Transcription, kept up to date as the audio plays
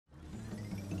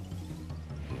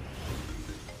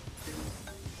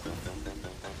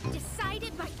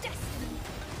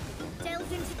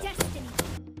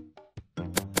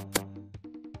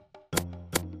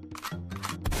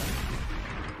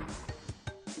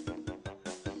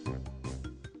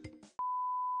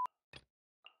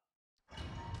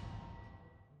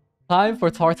Time for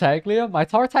Tartaglia? My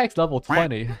Tartag's level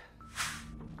 20.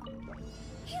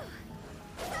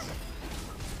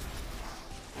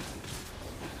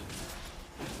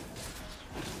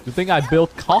 You think I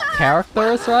build cock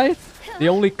characters, right? The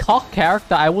only cock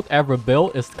character I would ever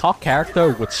build is cock character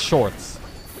with shorts.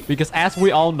 Because as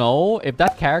we all know, if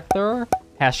that character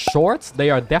has shorts, they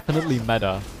are definitely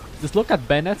meta. Just look at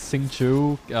Bennett,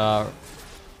 Xingqiu,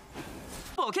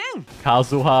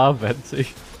 Kazuha, Venti.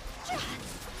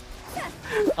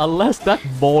 Unless that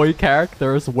boy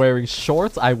character is wearing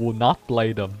shorts, I will not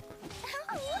play them.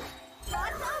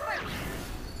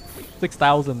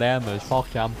 6,000 damage, Fog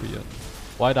Champion.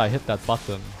 Why did I hit that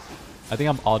button? I think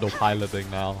I'm autopiloting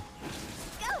now.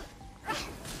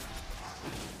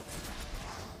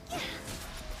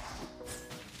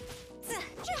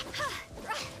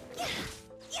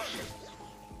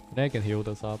 I think I can heal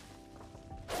this up.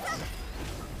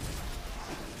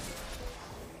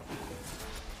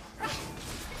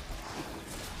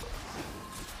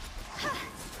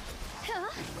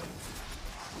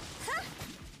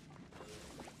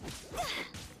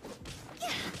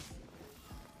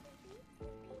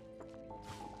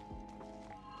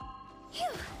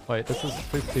 Wait, this is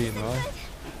 15, right?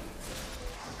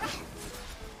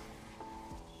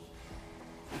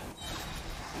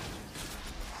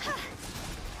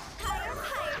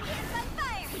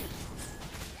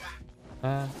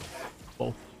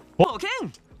 Both. Okay.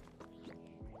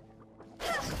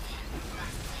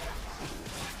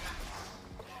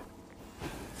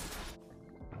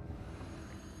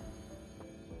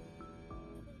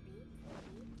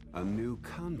 A new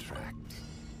contract.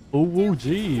 Ooh,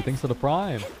 gee, thanks for the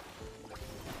prime.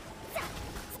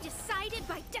 Decided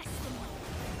by destiny.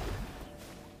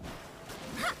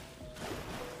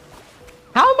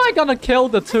 How am I gonna kill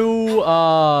the two,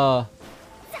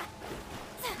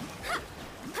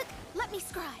 Let me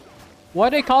scribe. what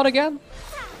are they called again?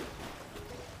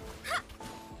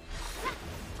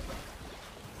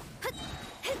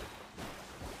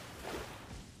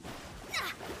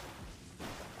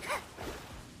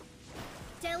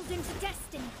 Delved into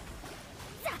destiny.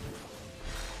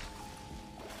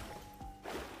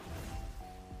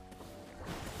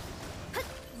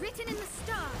 Written in the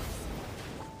stars.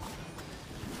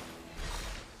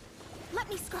 Let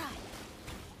me scribe.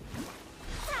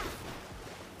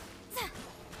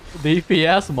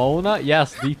 DPS Mona?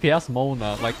 Yes, DPS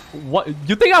Mona. Like, what?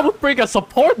 You think I would bring a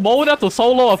support Mona to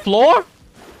solo a floor?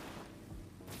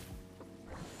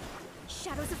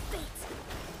 Shadows of fate.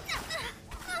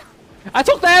 I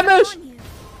took damage!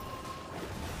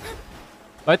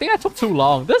 I think I took too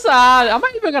long. This, am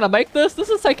I even gonna make this? This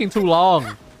is taking too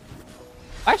long.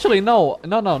 Actually, no.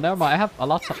 No, never mind. I have a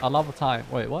lot of time.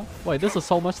 Wait, what? Wait, this is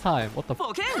so much time. What the f-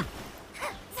 Okay.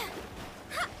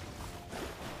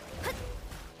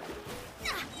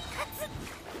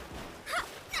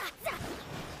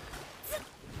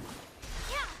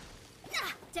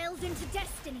 Delved into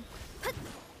destiny.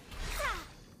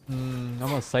 I'm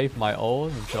gonna save my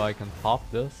ult until I can pop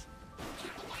this.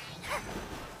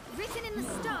 Written in the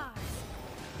stars.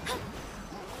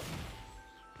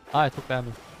 I took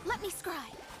damage. Let me scribe.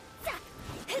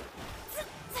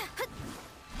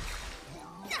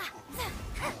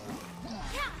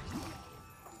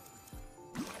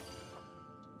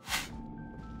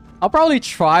 I'll probably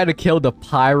try to kill the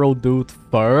pyro dude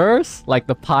first. Like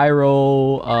the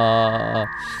pyro,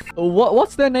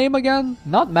 what's their name again?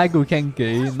 Not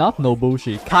Magukenki, not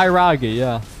Nobushi. Kairagi,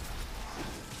 yeah.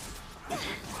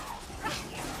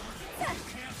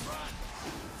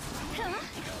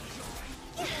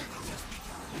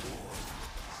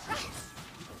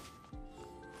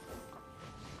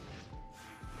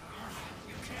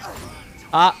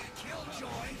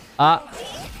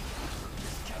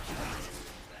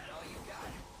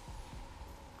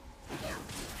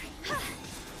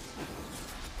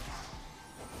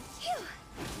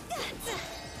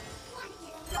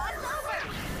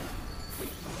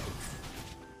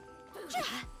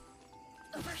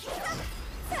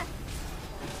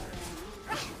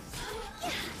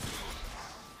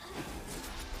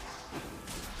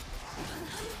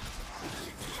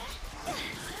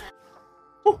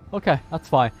 Okay, that's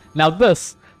fine. Now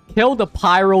this. Kill the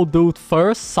pyro dude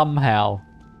first somehow.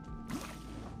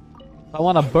 I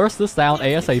want to burst this down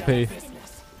ASAP.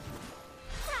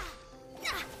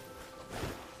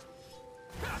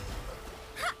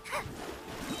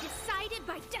 Decided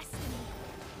by destiny.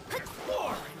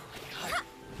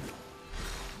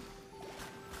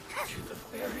 To the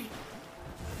very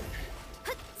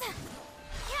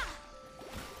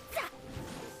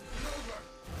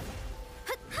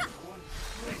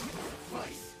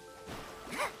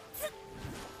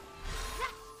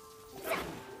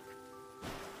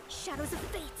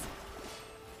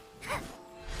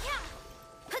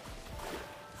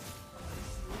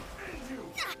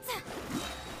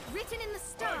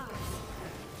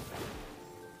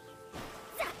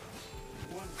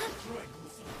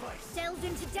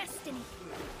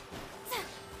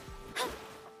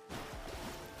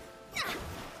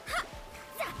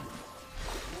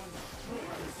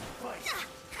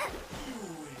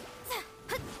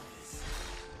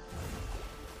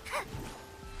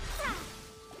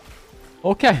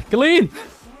Okay, clean.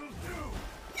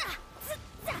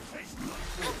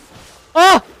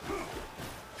 Ah!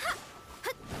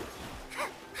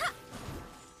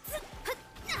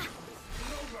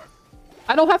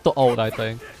 I don't have to ult, I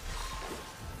think.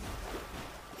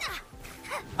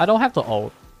 I don't have to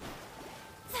ult.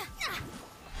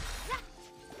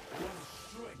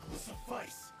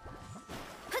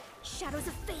 Shadows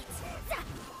of fate.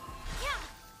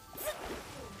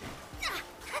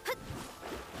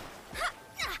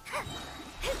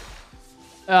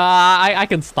 I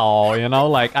can stall, you know,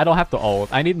 like I don't have to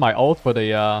ult. I need my ult for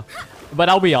the but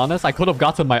I'll be honest, I could have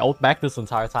gotten my ult back this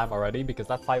entire time already because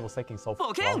that fight was taking so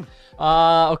long.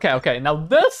 Okay. Now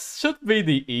this should be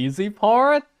the easy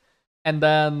part. And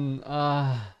then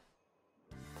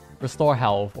restore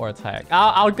health or attack.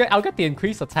 I'll get the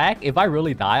increased attack. If I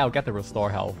really die, I'll get the restore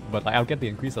health. But like, I'll get the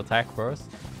increased attack first.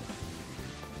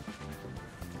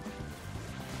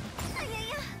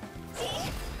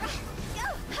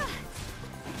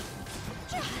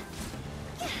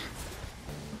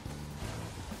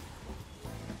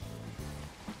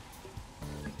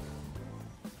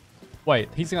 Wait,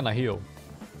 he's gonna heal.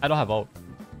 I don't have ult.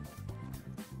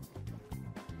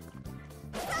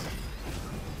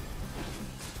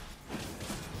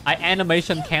 I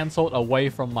animation cancelled away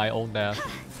from my own dash.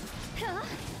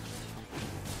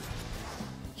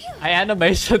 I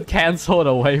animation cancelled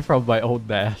away from my own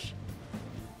dash.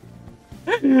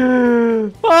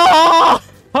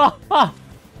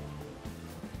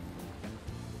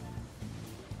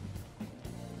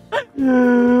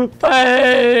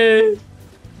 Pain!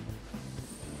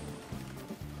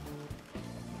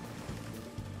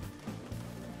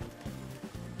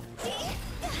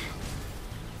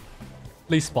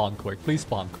 Please spawn quick, please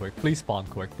spawn quick, please spawn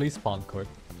quick, please spawn quick.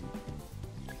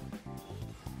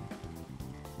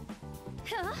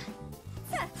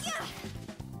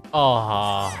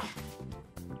 Oh.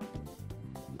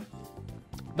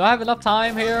 Do I have enough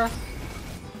time here?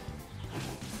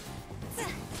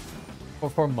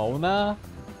 For Mona?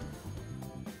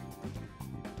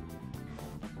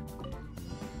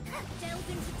 Delve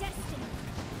into destiny.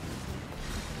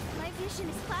 My vision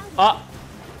is clouded. Ah!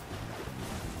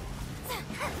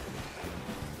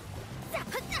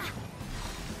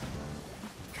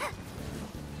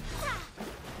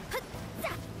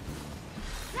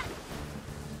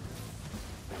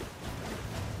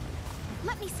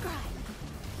 Let me scribe.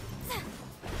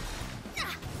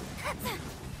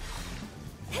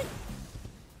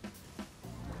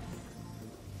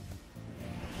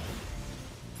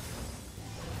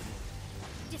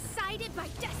 Decided by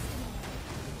destiny.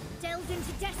 Delve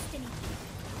into destiny.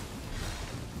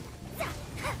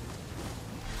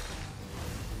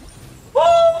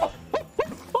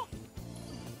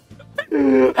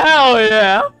 Hell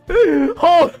yeah!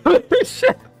 Holy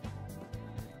shit!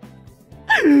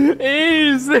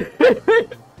 Easy!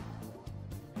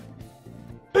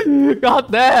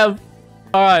 God damn!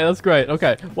 Alright, that's great.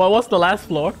 Okay, well, what's the last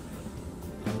floor?